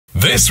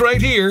This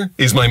right here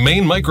is my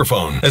main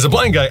microphone. As a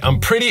blind guy, I'm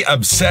pretty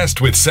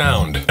obsessed with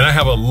sound, and I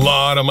have a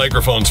lot of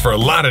microphones for a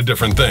lot of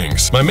different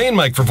things. My main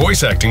mic for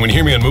voice acting when you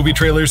hear me on movie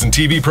trailers and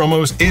TV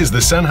promos is the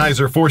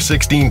Sennheiser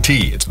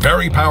 416T. It's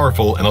very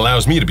powerful and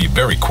allows me to be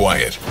very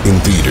quiet. In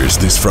theaters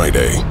this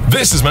Friday.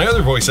 This is my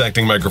other voice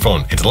acting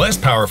microphone. It's less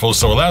powerful,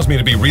 so allows me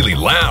to be really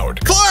loud.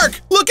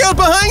 Clark, look out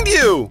behind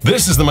you!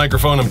 This is the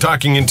microphone I'm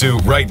talking into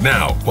right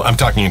now. Well, I'm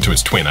talking into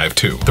its twin. I have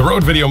two. The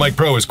Rode Video Mic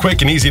Pro is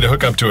quick and easy to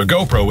hook up to a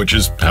GoPro, which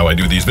is how I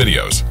do these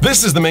videos.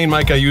 This is the main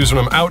mic I use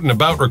when I'm out and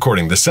about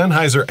recording, the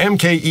Sennheiser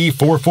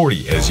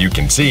MKE440. As you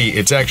can see,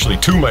 it's actually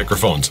two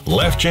microphones,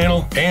 left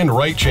channel and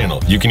right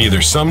channel. You can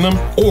either sum them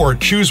or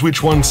choose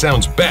which one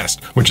sounds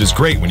best, which is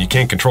great when you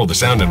can't control the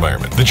sound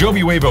environment. The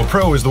Joby Wavo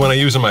Pro is the one I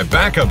use on my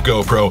backup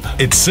GoPro.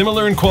 It's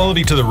similar in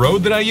quality to the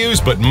Rode that I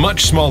use, but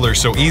much smaller,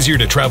 so easier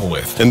to travel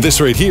with. And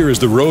this right here is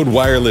the Rode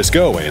Wireless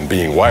Go, and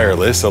being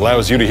wireless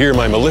allows you to hear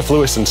my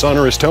mellifluous and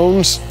sonorous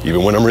tones,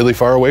 even when I'm really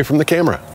far away from the camera.